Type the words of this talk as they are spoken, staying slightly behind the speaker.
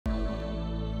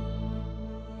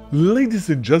Ladies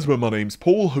and gentlemen, my name's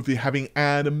Paul, hope you're having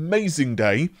an amazing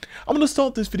day. I'm going to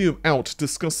start this video out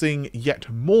discussing yet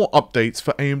more updates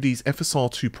for AMD's FSR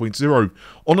 2.0.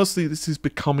 Honestly, this is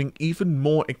becoming even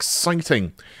more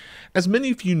exciting. As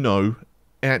many of you know,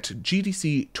 at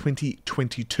GDC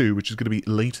 2022, which is going to be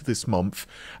later this month,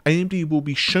 AMD will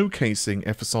be showcasing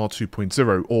FSR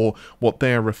 2.0, or what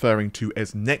they're referring to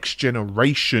as next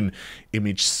generation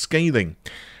image scaling.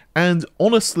 And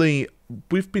honestly,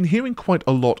 we've been hearing quite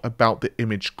a lot about the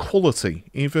image quality.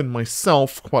 Even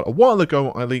myself, quite a while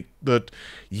ago, I leaked that,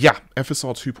 yeah,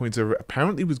 FSR 2.0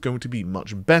 apparently was going to be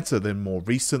much better than more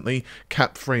recently.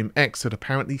 CapFrameX had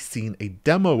apparently seen a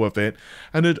demo of it,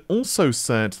 and had also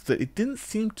said that it didn't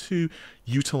seem to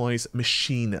utilize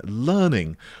machine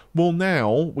learning. Well,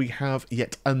 now we have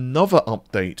yet another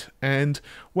update, and,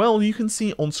 well, you can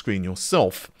see on screen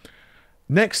yourself.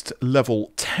 Next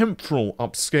level temporal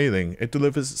upscaling. It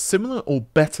delivers similar or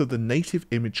better than native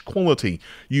image quality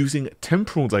using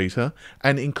temporal data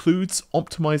and includes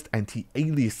optimized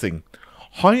anti-aliasing.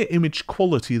 Higher image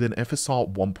quality than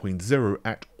FSR 1.0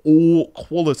 at all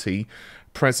quality,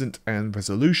 present and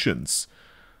resolutions.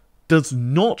 Does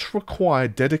not require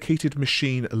dedicated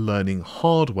machine learning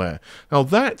hardware. Now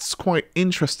that's quite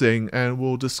interesting, and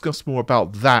we'll discuss more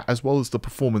about that as well as the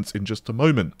performance in just a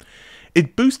moment.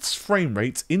 It boosts frame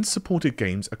rates in supported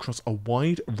games across a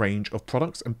wide range of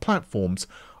products and platforms,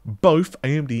 both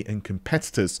AMD and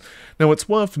competitors. Now it's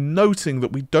worth noting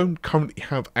that we don't currently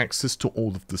have access to all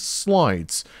of the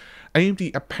slides.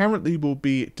 AMD apparently will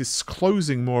be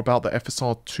disclosing more about the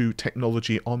FSR2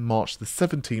 technology on March the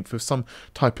 17th with some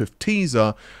type of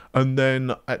teaser, and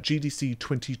then at GDC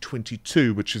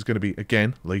 2022, which is going to be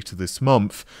again later this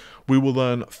month, we will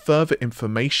learn further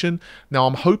information. Now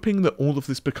I'm hoping that all of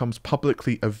this becomes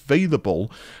publicly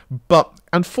available, but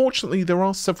unfortunately there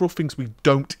are several things we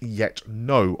don't yet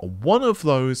know. One of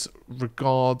those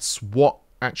regards what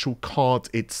actual cards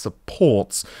it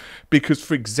supports, because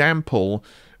for example,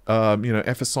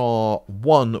 FSR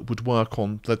 1 would work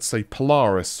on, let's say,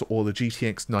 Polaris or the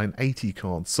GTX 980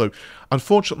 cards. So,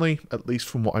 unfortunately, at least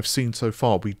from what I've seen so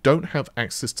far, we don't have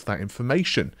access to that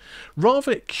information.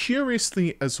 Rather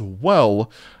curiously as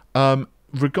well,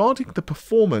 regarding the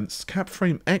performance,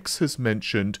 CapFrameX has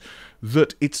mentioned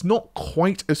that it's not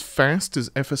quite as fast as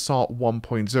FSR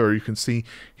 1.0. You can see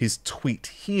his tweet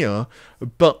here,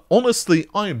 but honestly,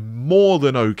 I'm more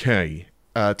than okay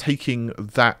taking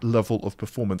that level of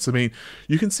performance. I mean,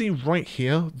 you can see right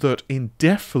here that in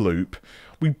Deathloop,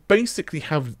 we basically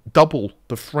have double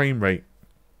the frame rate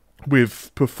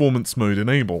with performance mode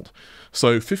enabled.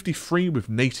 So 53 with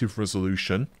native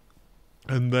resolution,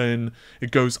 and then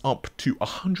it goes up to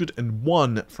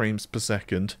 101 frames per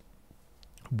second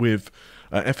with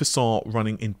FSR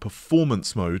running in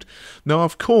performance mode. Now,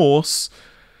 of course,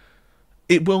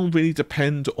 it will really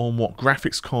depend on what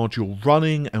graphics card you're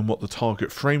running and what the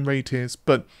target frame rate is,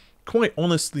 but quite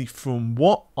honestly, from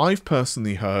what I've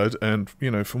personally heard, and,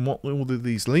 from what all of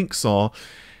these links are,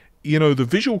 the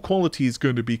visual quality is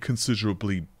going to be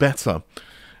considerably better.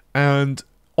 And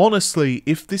honestly,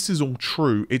 if this is all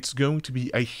true, it's going to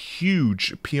be a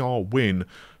huge PR win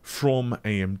from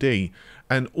AMD.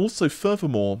 And also,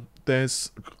 furthermore,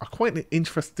 there's quite an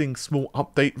interesting small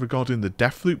update regarding the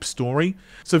Deathloop story.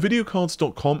 So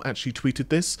videocards.com actually tweeted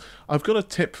this. I've got a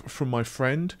tip from my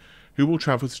friend who will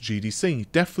travel to GDC.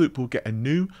 Deathloop will get a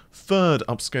new third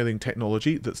upscaling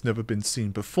technology that's never been seen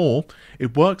before.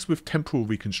 It works with temporal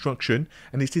reconstruction,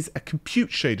 and it is a compute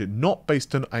shader not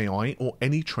based on AI or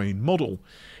any trained model.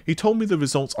 He told me the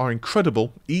results are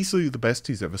incredible, easily the best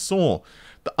he's ever saw.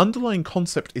 The underlying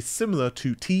concept is similar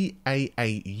to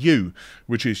TAAU,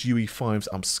 which is UE5's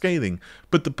upscaling,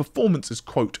 but the performance is,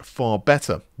 quote, far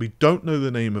better. We don't know the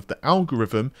name of the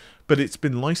algorithm, but it's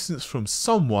been licensed from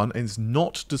someone and is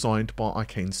not designed by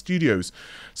Arcane Studios.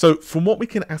 So from what we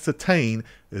can ascertain,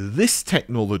 this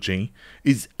technology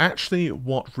is actually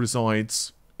what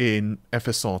resides in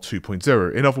FSR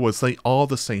 2.0. In other words, they are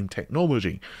the same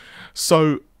technology.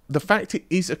 So the fact it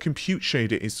is a compute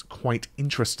shader is quite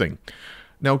interesting.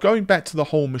 Now, going back to the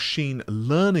whole machine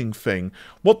learning thing,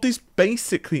 what this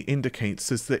basically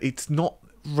indicates is that it's not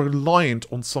reliant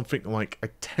on something like a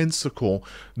tensor core,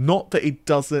 not that it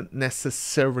doesn't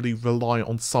necessarily rely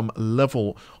on some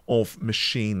level of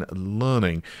machine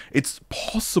learning. It's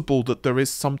possible that there is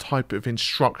some type of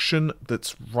instruction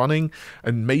that's running,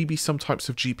 and maybe some types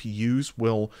of GPUs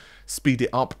will speed it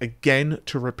up. Again,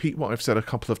 to repeat what I've said a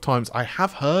couple of times, I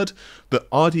have heard that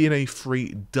RDNA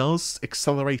 3 does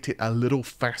accelerate it a little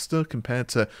faster compared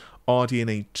to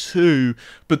RDNA 2,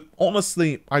 but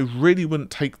honestly, I really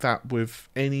wouldn't take that with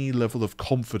any level of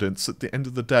confidence. At the end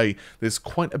of the day, there's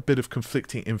quite a bit of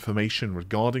conflicting information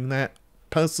regarding that.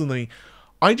 Personally,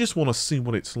 I just want to see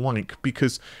what it's like,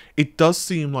 because it does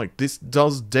seem like this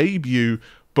does debut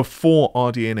before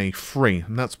RDNA 3,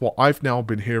 and that's what I've now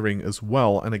been hearing as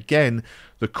well. And again,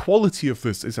 the quality of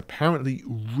this is apparently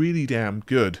really damn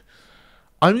good.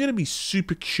 I'm going to be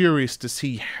super curious to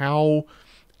see how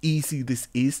easy this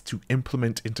is to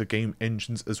implement into game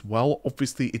engines as well.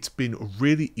 Obviously, it's been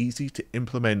really easy to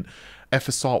implement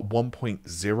FSR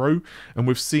 1.0, and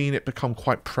we've seen it become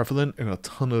quite prevalent in a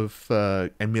ton of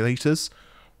emulators,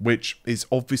 which is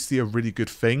obviously a really good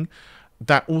thing.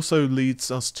 That also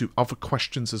leads us to other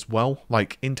questions as well,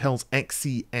 like Intel's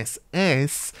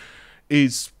XeSS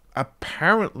is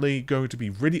apparently going to be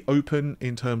really open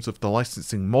in terms of the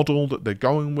licensing model that they're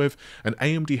going with, and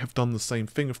AMD have done the same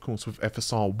thing, of course, with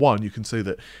FSR 1. You can see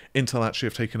that Intel actually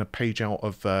have taken a page out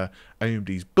of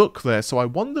AMD's book there, so I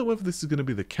wonder whether this is going to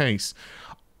be the case.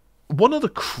 One of the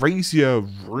crazier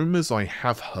rumors I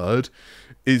have heard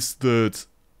is that,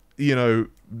 you know,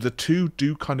 the two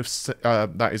do kind of,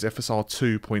 that is FSR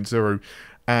 2.0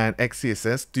 and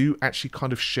XeSS, do actually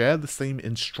kind of share the same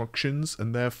instructions,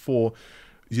 and therefore,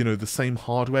 you know, the same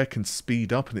hardware can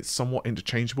speed up and it's somewhat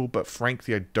interchangeable. But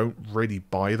frankly, I don't really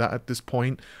buy that at this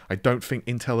point. I don't think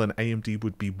Intel and AMD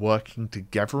would be working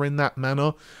together in that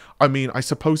manner. I mean, I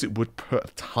suppose it would put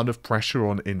a ton of pressure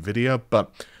on Nvidia, but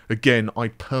again, I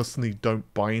personally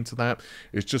don't buy into that.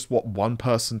 It's just what one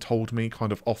person told me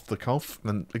kind of off the cuff,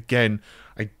 and again,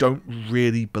 I don't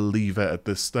really believe it at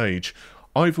this stage.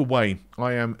 Either way,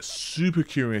 I am super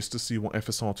curious to see what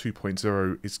FSR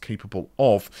 2.0 is capable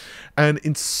of. And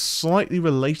in slightly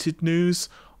related news,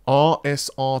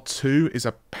 RSR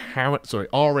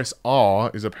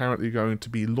is apparently going to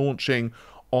be launching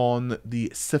on the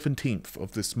 17th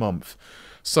of this month.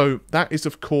 So that is,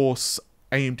 of course,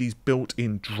 AMD's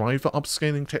built-in driver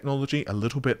upscaling technology, a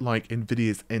little bit like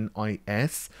Nvidia's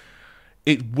NIS.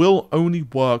 It will only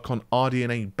work on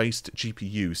RDNA-based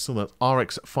GPUs, so that's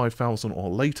RX 5000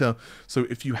 or later. So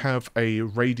if you have a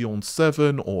Radeon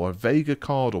 7 or a Vega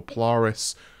card or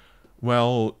Polaris,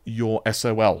 well, you're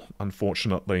SOL,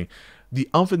 unfortunately. The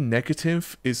other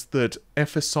negative is that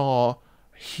FSR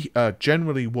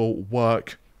generally will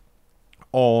work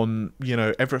on, you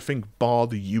know, everything bar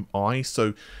the UI.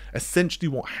 So essentially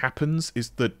what happens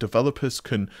is that developers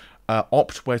can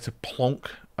opt where to plonk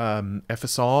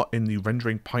FSR in the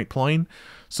rendering pipeline.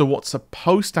 So what's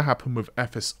supposed to happen with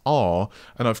FSR,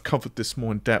 and I've covered this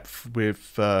more in depth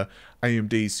with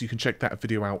AMD, so you can check that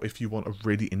video out if you want a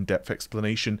really in-depth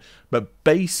explanation, but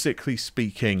basically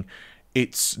speaking,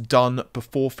 it's done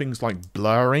before things like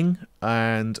blurring,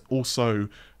 and also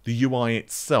the UI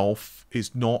itself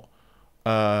is not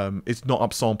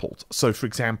upsampled. So for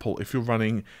example, if you're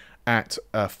running at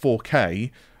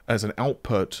 4K as an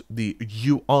output, the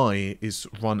UI is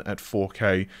run at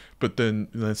 4K, but then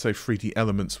let's say 3D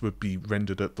elements would be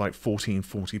rendered at like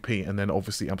 1440p and then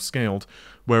obviously upscaled,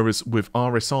 whereas with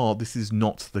RSR this is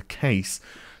not the case.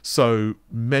 So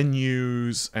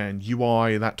menus and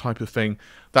UI, that type of thing,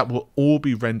 that will all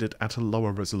be rendered at a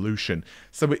lower resolution.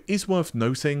 So it is worth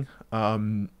noting,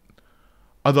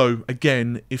 although,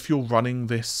 again, if you're running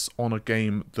this on a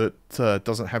game that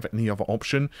doesn't have any other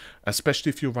option,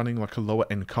 especially if you're running like a lower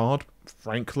end card,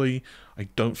 frankly, I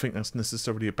don't think that's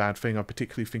necessarily a bad thing. I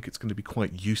particularly think it's going to be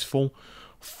quite useful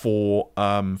for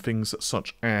things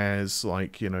such as,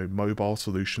 like, you know, mobile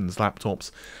solutions,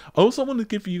 laptops. I also want to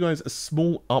give you guys a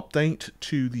small update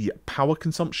to the power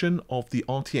consumption of the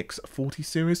RTX 40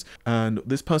 series, and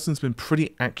this person's been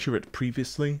pretty accurate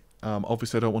previously.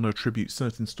 Obviously, I don't want to attribute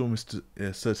certain stories to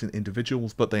certain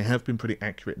individuals, but they have been pretty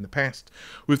accurate in the past.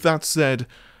 With that said,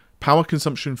 power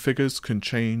consumption figures can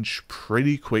change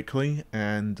pretty quickly,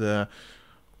 and,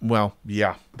 well,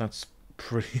 yeah, that's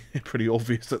pretty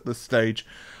obvious at this stage.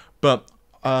 But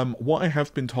what I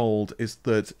have been told is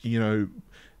that, you know,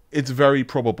 it's very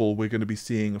probable we're going to be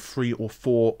seeing 3 or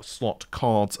 4 slot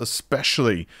cards,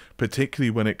 particularly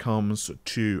when it comes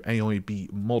to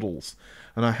AIB models.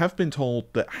 And I have been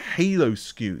told that Halo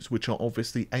SKUs, which are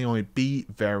obviously AIB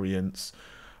variants,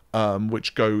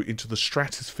 which go into the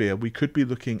stratosphere, we could be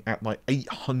looking at like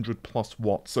 800 plus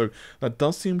watts. So that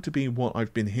does seem to be what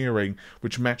I've been hearing,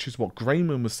 which matches what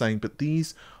Grayman was saying, but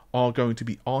these are going to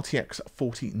be RTX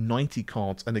 4090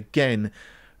 cards. And again,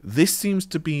 this seems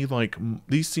to be like,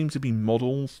 these seem to be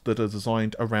models that are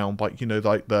designed around, like, you know,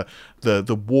 like the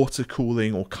water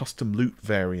cooling or custom loop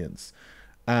variants.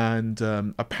 And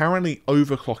apparently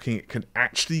overclocking it can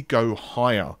actually go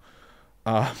higher,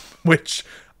 which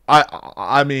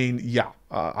I mean, yeah,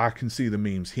 I can see the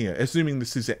memes here. Assuming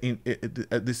this is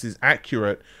this is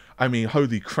accurate, I mean,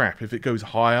 holy crap! If it goes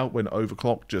higher when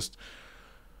overclocked, just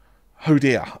oh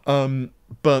dear.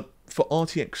 But for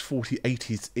RTX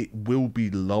 4080s, it will be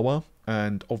lower,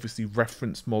 and obviously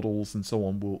reference models and so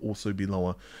on will also be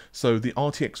lower. So the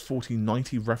RTX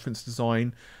 4090 reference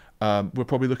design, we're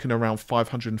probably looking around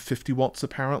 550 watts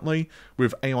apparently,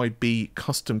 with AIB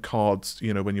custom cards.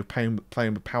 You know, when you're playing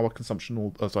with power consumption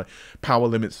or power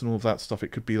limits and all of that stuff,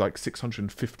 it could be like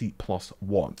 650 plus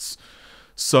watts.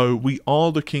 So we are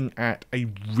looking at a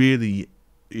really,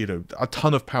 you know, a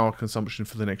ton of power consumption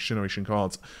for the next generation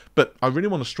cards. But I really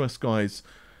want to stress, guys,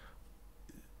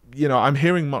 you know, I'm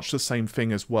hearing much the same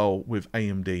thing as well with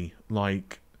AMD.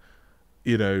 Like,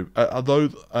 you know, although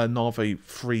Nave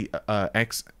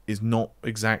 3X is not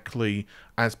exactly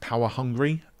as power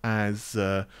hungry as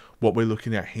what we're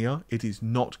looking at here, it is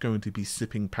not going to be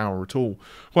sipping power at all.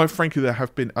 Quite frankly, there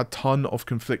have been a ton of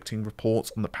conflicting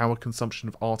reports on the power consumption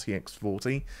of RTX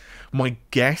 40. My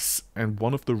guess, and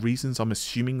one of the reasons I'm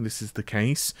assuming this is the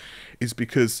case, is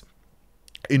because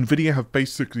Nvidia have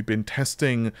basically been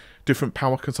testing different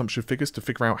power consumption figures to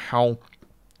figure out how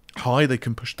high they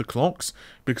can push the clocks,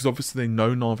 because obviously they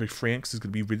know Nave 3X is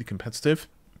going to be really competitive.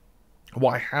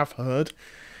 What I have heard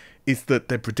is that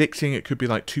they're predicting it could be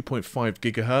like 2.5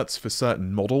 gigahertz for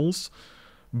certain models.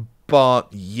 But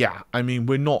yeah, I mean,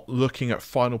 we're not looking at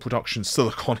final production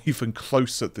silicon even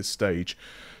close at this stage.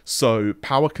 So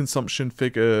power consumption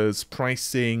figures,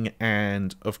 pricing,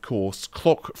 and of course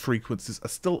clock frequencies are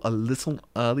still a little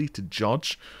early to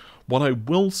judge. What I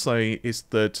will say is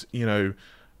that, you know,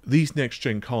 these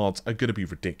next-gen cards are going to be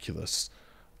ridiculous.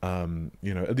 You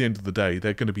know, at the end of the day,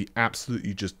 they're going to be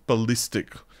absolutely just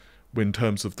ballistic in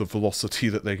terms of the velocity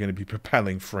that they're going to be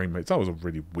propelling frame rates. That was a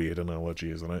really weird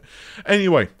analogy, isn't it?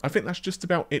 Anyway, I think that's just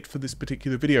about it for this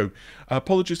particular video.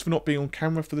 Apologies for not being on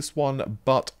camera for this one,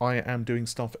 but I am doing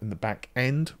stuff in the back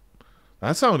end.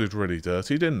 That sounded really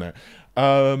dirty, didn't it?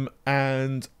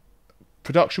 And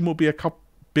production will be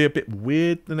a bit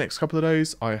weird the next couple of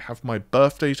days. I have my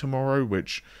birthday tomorrow,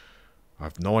 which I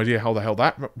have no idea how the hell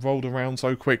that rolled around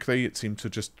so quickly. It seemed to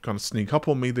just kind of sneak up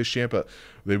on me this year, but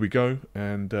there we go.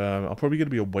 And I'm probably going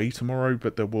to be away tomorrow,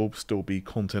 but there will still be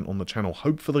content on the channel,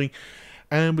 hopefully.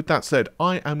 And with that said,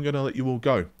 I am going to let you all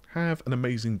go. Have an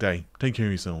amazing day. Take care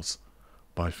of yourselves.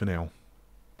 Bye for now.